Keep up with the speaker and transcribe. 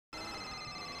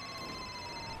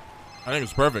I think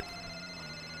it's perfect.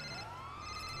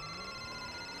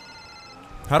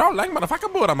 Hello, lang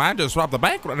motherfucker Buddha, man. Just robbed the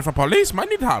bank running for police. Man,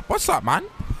 need help. What's up, man?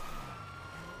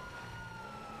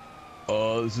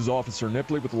 This is Officer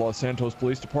Nipley with the Los Santos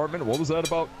Police Department. What was that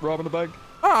about robbing the bank?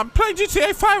 Oh, I'm playing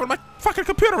GTA 5 with my fucking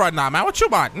computer right now, man. What you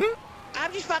want, hmm?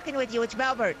 I'm just fucking with you. It's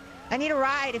Melbert. I need a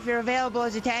ride if you're available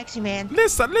as a taxi man.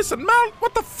 Listen, Mel.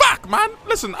 What the fuck, man?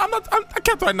 Listen, I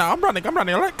can't right now. I'm running,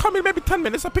 all right? Call me maybe 10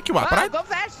 minutes. I'll pick you up, all right? Go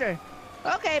faster.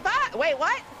 Okay, bye. Wait,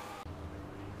 what?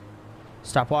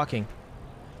 Stop walking.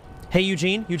 Hey,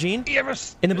 Eugene.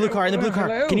 Yes. In the blue car.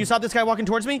 Hello? Can you stop this guy walking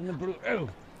towards me? In the blue. Oh.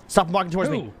 Stop him walking towards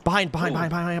me. Who? Behind.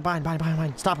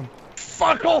 Stop him.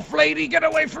 Fuck off, lady! Get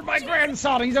away from my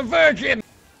grandson! He's a virgin!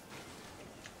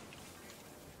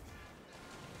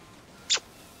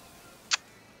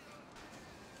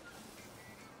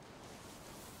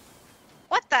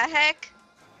 What the heck?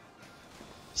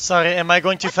 Sorry, am I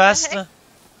going too fast?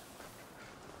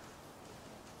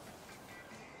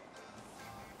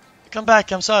 Come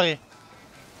back, I'm sorry.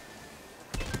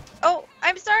 Oh,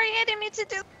 I'm sorry, I didn't mean to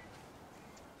do.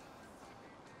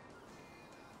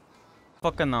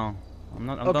 Fucking no. I'm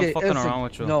done fucking around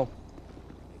with you. No.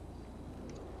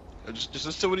 Just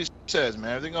listen to what he says,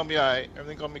 man. Everything gonna be alright.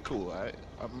 Everything gonna be cool, alright?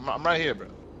 I'm right here, bro.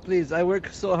 Please, I work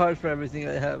so hard for everything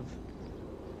I have.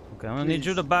 Okay, I'm gonna need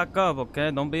you to back up, okay?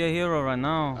 Don't be a hero right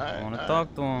now. I wanna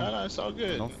talk to him. No, it's all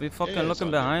good. Don't be fucking looking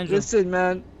behind you. Listen,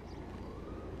 man.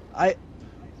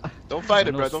 Don't fight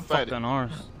it, bro. Don't fight it.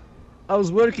 Horse. I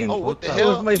was working what the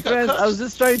hell? with my friends. I was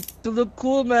just trying to look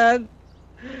cool, man.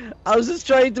 I was just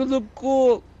trying to look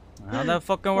cool. How'd that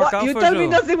fucking work out for you? You tell me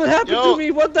nothing will happen to me.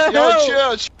 What the hell?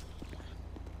 Chill.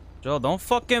 Joe, don't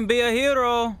fucking be a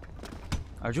hero.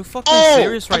 Are you fucking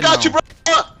serious right now? I got you, bro.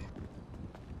 Are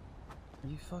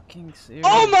you fucking serious?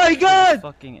 Oh my god!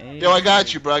 Yo, I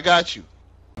got you, bro. I got you.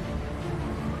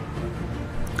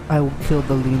 I will kill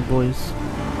the lean boys.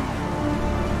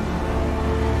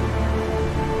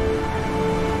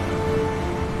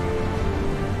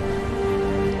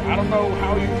 I don't know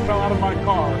how you fell out of my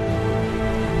car.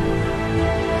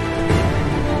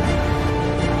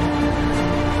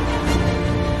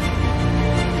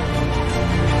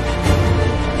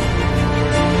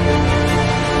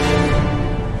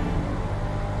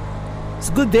 It's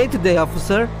a good day today,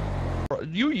 officer.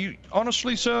 You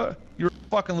honestly, sir, you're a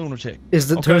fucking lunatic.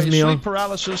 Turns me on. Sleep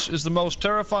paralysis is the most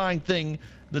terrifying thing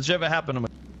that's ever happened to me.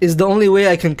 It's the only way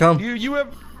I can come. You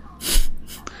have...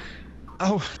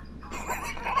 Oh...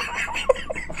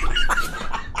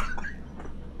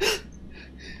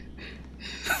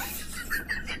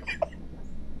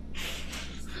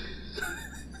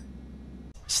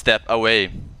 Step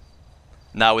away.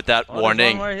 Now with that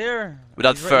warning, Right here.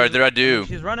 without further ado,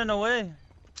 She's running away.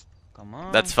 Come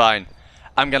on. that's fine.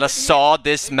 I'm gonna saw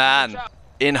this man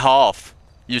in half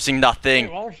using nothing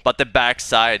but the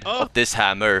backside of this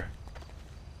hammer.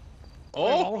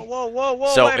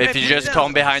 Oh! So if you just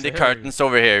come behind the curtains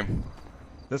over here.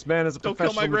 This man is a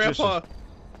professional Don't kill my grandpa.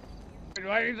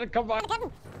 I need to come back.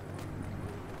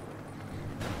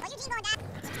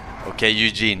 Okay,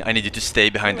 Eugene, I need you to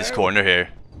stay behind this corner here.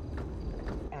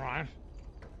 Alright.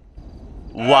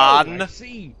 1,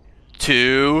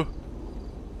 2,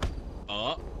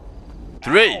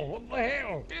 3. Oh, what the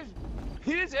hell?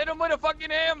 He just hit him with a fucking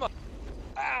hammer.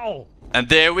 Ow. And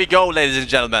there we go, ladies and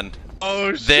gentlemen.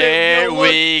 Oh shit! There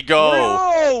we go.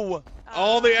 Bro!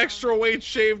 All the extra weight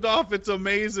shaved off. It's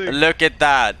amazing. Look at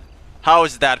that. How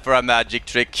is that for a magic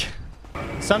trick?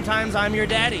 Sometimes I'm your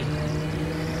daddy.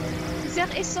 There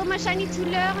is so much I need to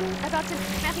learn about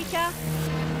America.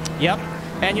 Yep.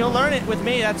 And you'll learn it with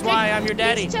me. That's why I'm your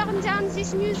daddy. Please turn down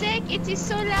this music. It is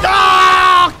so loud.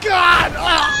 Oh God!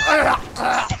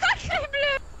 Sacré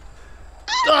bleu!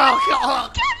 Oh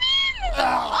God! Camille!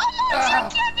 Oh mon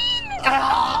Dieu, Camille!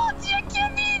 Oh mon Dieu,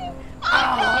 Camille! Oh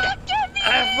mon Dieu,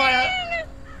 Camille!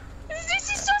 This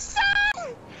is so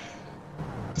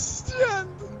sad!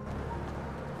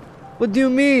 What do you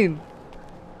mean?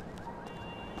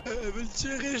 I will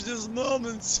cherish these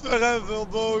moments forever,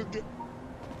 dog.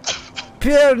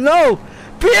 Pierre, no!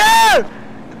 Pierre!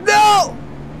 No!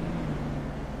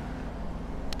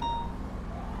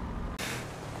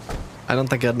 I don't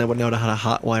think I'd never know how to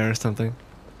hot wire or something.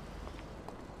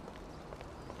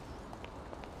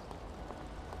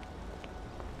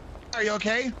 Are you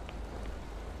okay?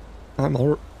 I'm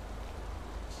alright.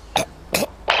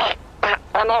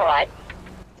 I'm alright.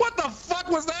 What the fuck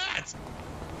was that?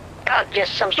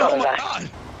 Just some sort of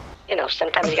you know,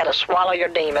 sometimes you gotta swallow your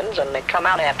demons and they come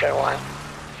out after a while.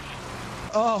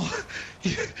 Oh,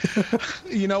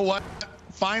 you know what?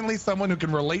 finally someone who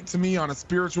can relate to me on a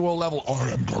spiritual level. I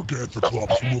am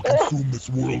Garganthaclops who will consume this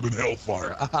world in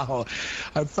hellfire. Oh,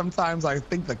 and sometimes I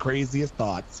think the craziest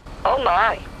thoughts. Oh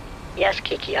my. Yes,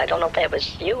 Kiki, I don't know if that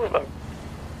was you or...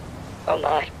 Oh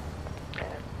my.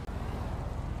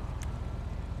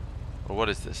 What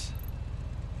is this?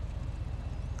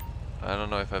 I don't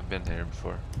know if I've been here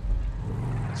before.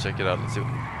 Let's check it out. Let's see.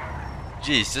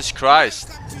 Jesus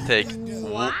Christ!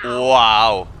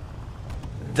 Wow.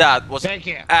 That was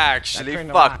actually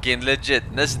fucking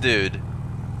legitness, dude.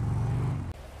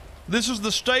 This is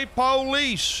the state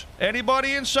police.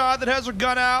 Anybody inside that has a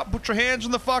gun out, put your hands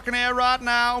in the fucking air right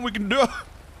now, and we can do it.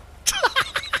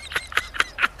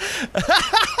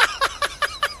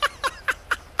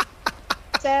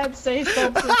 Sad, say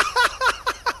something.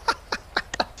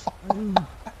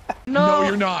 No,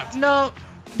 you're not. No.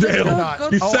 Dale,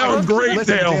 you sound great,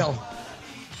 listen, Dale.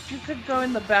 You could go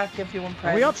in the back if you want Are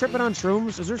privacy. we all tripping on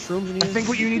shrooms? Is there shrooms in here? I think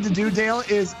what you need to do, Dale,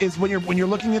 is when you're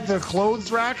looking at the clothes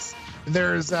racks,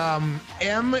 there's M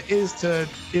is to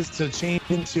change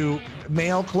into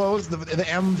male clothes. The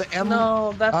M.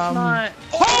 No, that's not.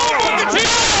 Oh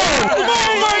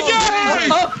my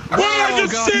God! What did I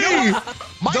just see?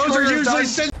 Those are usually.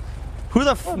 Who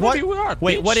the what? Maybe we are.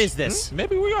 Wait, bitch. what is this?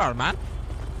 Maybe we are, man.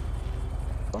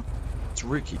 It's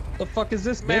Ricky. The fuck is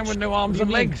this man with no arms and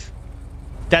legs?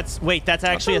 That's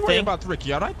actually a Don't worry thing. about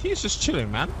Ricky, alright? He's just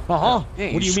chilling, man. What do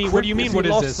you mean? What do you mean? What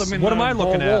is this? What am I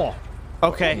looking at?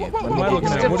 Okay. What am I looking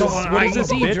at? What is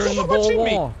this, bitch? During the Boer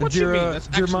War. What you mean?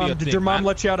 Did your mom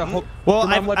let you out of Well,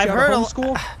 I've heard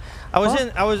homeschool?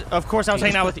 Of course I was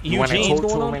hanging out with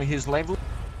Eugene. his level?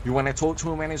 You want to talk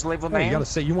to him at his level, man?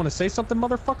 You want to say something,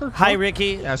 motherfucker? Hi,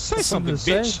 Ricky. Yeah, say something,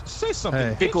 bitch. Say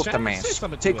something. Take off the mask.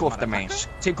 Take off the mask.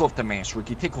 Take off the mask,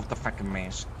 Ricky. Take off the fucking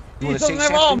mask. You want to say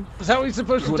something? How are you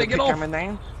supposed to take it off?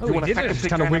 You want to fucking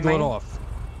kind of wiggle it off?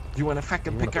 You want to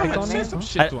fucking pick on him? Say some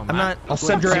shit to him, I'm man. not. I'll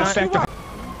send your ass back to.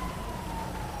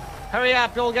 Hurry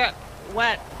up, you'll get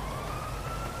wet.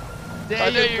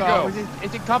 There you go.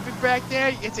 Is it comfy back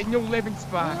there? It's a new living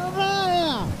spot.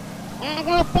 I'm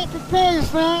gonna fucking kill you,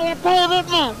 Sal. I told him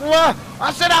that. What?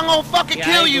 I said I'm gonna fucking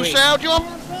kill you, Sal. I'm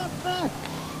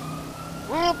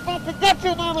gonna fucking get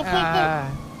you, motherfucker.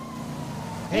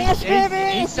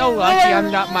 He's so lucky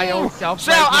I'm not my own self.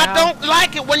 Sal, I don't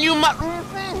like it when you.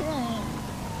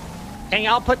 Hey,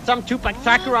 I'll put some Tupac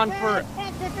Tracker on for.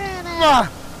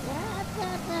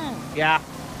 Yeah.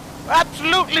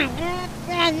 Absolutely.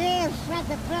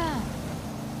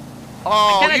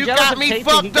 Oh, you got me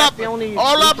fucked up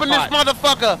all up in this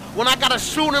motherfucker when I got a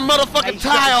shooting motherfucking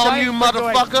tie on you,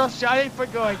 motherfucker. Shut it for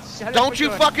good. Don't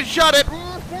you fucking shut it.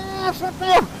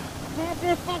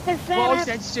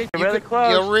 You're really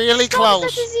close. You're really close.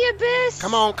 This is the abyss.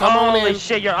 Come on on in. Holy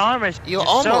shit, your arm is. You're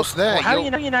almost there. How do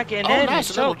you know you're not getting in? Oh,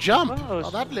 nice little jump. Close.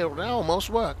 Oh, that almost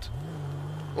worked.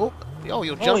 Oh,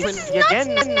 you're Holy jumping. You're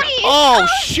getting. Oh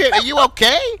shit, are you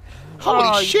okay?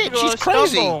 Holy shit, she's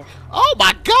crazy. Oh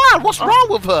my God, what's wrong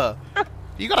with her?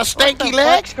 You got a stanky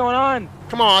leg? What's going on?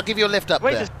 Come on, I'll give you a lift up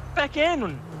Wait, there. just back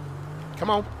in. Come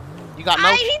on. You got no.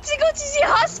 I need to go to the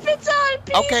hospital.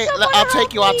 Please, okay, I'll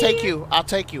take you. I'll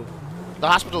take you. The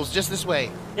hospital's just this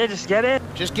way. Yeah, just get in.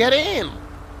 Just get in.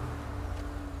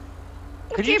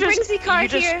 Could Okay, you bring just, the car you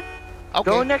just here.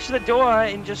 Okay. go next to the door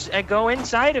and just go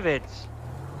inside of it.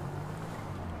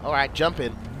 All right, jump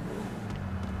in.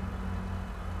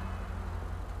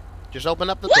 Just open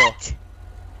up the What? door.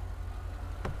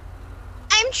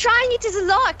 I'm trying. It is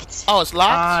locked. Oh, it's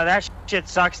locked? Ah, that shit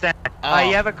sucks then. Oh.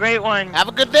 You have a great one. Have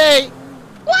a good day.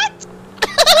 What?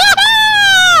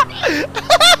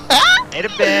 Ate a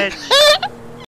bitch.